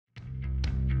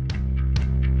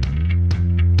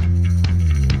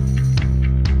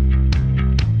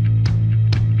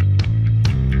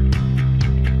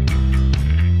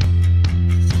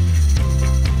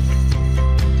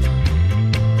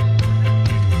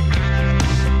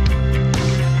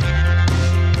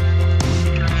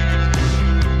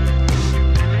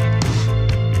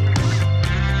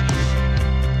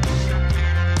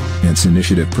Finance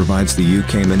initiative provides the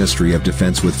UK Ministry of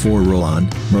Defence with 4 Roland,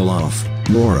 Merloff,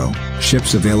 Loro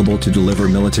ships available to deliver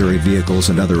military vehicles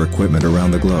and other equipment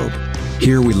around the globe.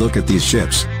 Here we look at these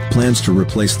ships, plans to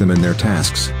replace them in their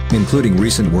tasks, including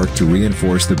recent work to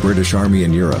reinforce the British Army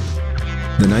in Europe.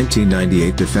 The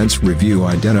 1998 Defence Review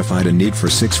identified a need for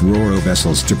 6 RoRo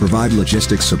vessels to provide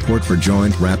logistics support for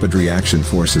Joint Rapid Reaction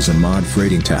Forces and mod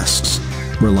freighting tasks.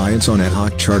 Reliance on ad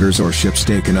hoc charters or ships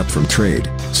taken up from trade,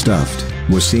 stuffed,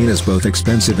 was seen as both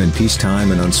expensive in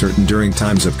peacetime and uncertain during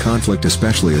times of conflict,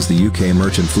 especially as the UK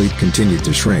merchant fleet continued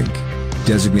to shrink.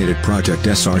 Designated Project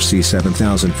SRC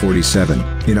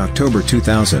 7047, in October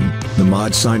 2000, the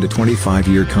MOD signed a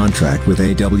 25-year contract with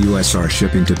AWSR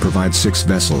Shipping to provide 6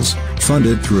 vessels,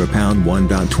 funded through a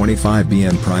 £1.25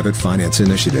 billion private finance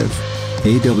initiative.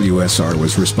 AWSR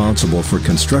was responsible for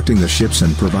constructing the ships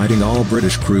and providing all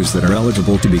British crews that are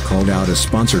eligible to be called out as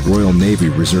sponsored Royal Navy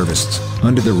reservists,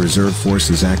 under the Reserve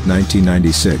Forces Act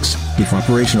 1996, if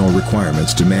operational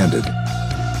requirements demanded.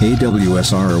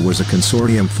 AWSR was a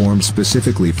consortium formed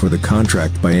specifically for the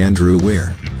contract by Andrew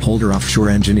Weir, Holder Offshore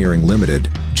Engineering Limited,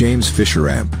 James Fisher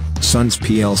Amp, Sons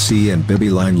plc and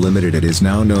Bibby Line Limited. It is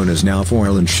now known as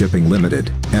Nowforeland Shipping Limited,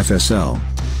 FSL.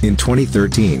 In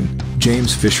 2013,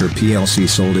 James Fisher plc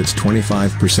sold its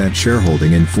 25%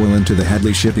 shareholding in Foreland to the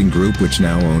Headley Shipping Group, which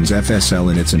now owns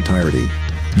FSL in its entirety.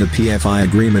 The PFI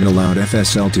agreement allowed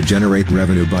FSL to generate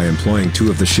revenue by employing 2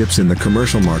 of the ships in the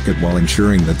commercial market while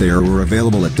ensuring that they were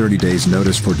available at 30 days'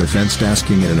 notice for defense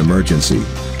tasking in an emergency.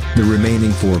 The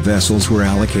remaining 4 vessels were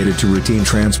allocated to routine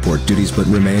transport duties but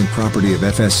remain property of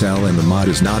FSL, and the MOD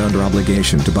is not under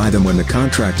obligation to buy them when the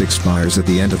contract expires at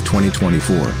the end of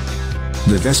 2024.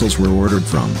 The vessels were ordered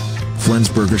from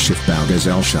Flensburger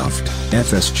Schiffbaugesellschaft,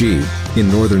 FSG, in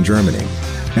northern Germany.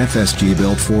 FSG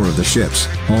built 4 of the ships,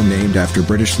 all named after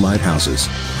British lighthouses: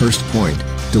 Hurst Point,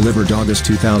 delivered August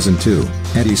 2002,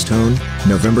 Eddystone,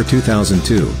 November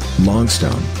 2002,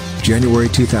 Longstone, January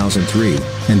 2003,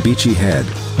 and Beachy Head,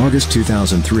 August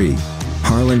 2003.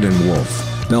 Harland and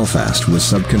Wolff, Belfast was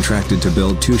subcontracted to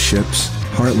build 2 ships,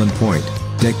 Hartland Point,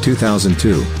 Deck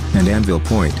 2002, and Anvil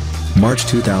Point, March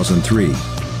 2003.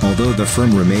 Although the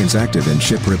firm remains active in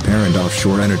ship repair and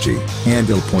offshore energy,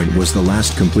 Anvil Point was the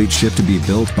last complete ship to be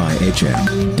built by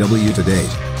HMW to date.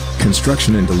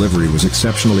 Construction and delivery was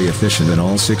exceptionally efficient and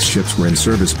all 6 ships were in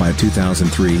service by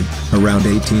 2003, around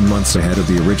 18 months ahead of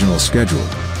the original schedule.